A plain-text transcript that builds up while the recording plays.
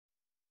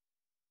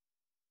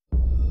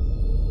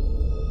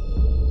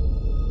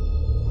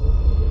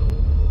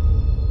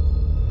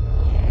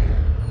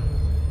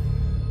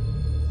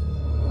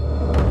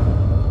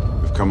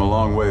come a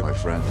long way, my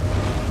friend.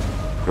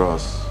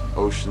 Across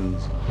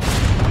oceans,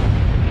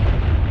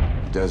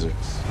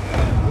 deserts.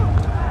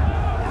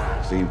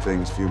 Seen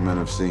things few men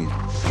have seen.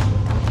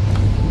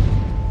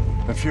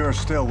 If you're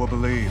still, we'll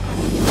believe.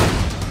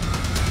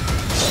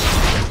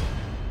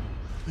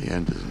 The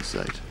end is in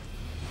sight.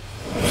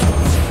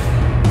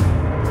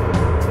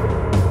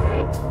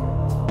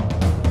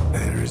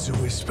 There is a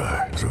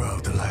whisper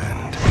throughout the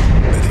land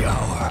that the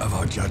hour of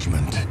our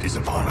judgment is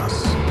upon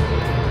us.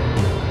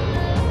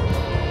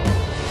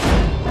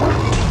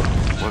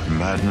 What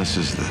madness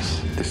is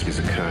this? This is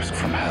a curse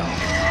from hell,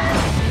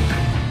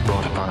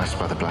 brought upon us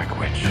by the Black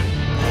Witch.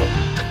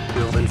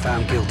 You've been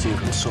found guilty of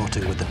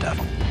consorting with the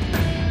devil.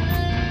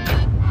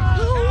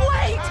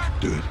 Wait!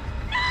 Do it.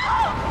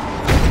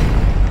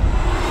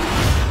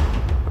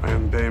 I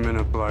am Damon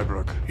of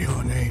Blybrook.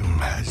 Your name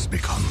has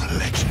become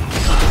legend.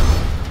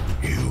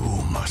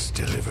 You must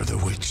deliver the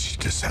witch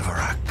to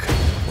Severac,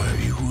 where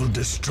you will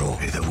destroy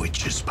the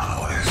witch's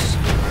powers.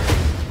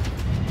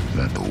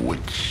 That the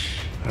witch.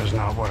 That is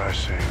not what I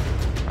say.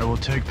 I will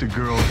take the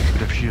girl,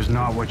 but if she is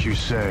not what you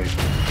say,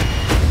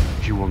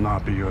 she will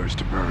not be yours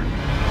to burn.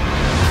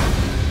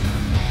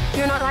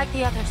 You're not like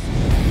the others.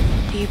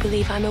 Do you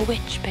believe I'm a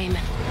witch,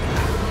 Bayman?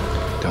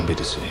 Don't be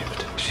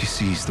deceived. She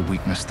sees the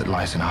weakness that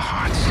lies in our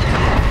hearts.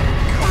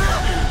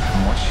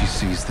 And what she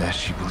sees there,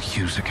 she will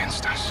use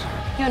against us.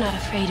 You're not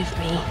afraid of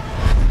me.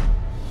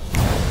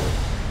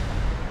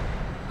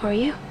 Are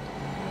you?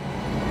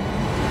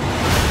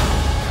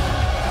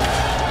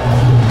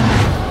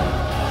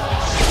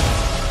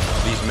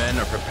 These men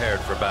are prepared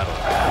for battle.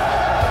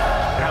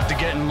 You have to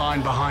get in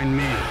line behind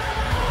me.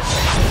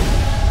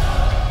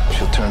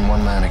 She'll turn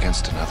one man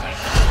against another.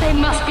 They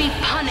must be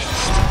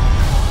punished.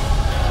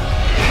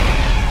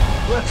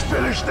 Let's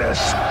finish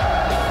this.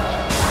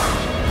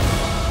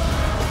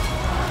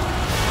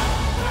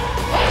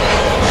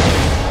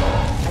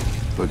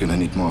 We're gonna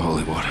need more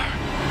holy water.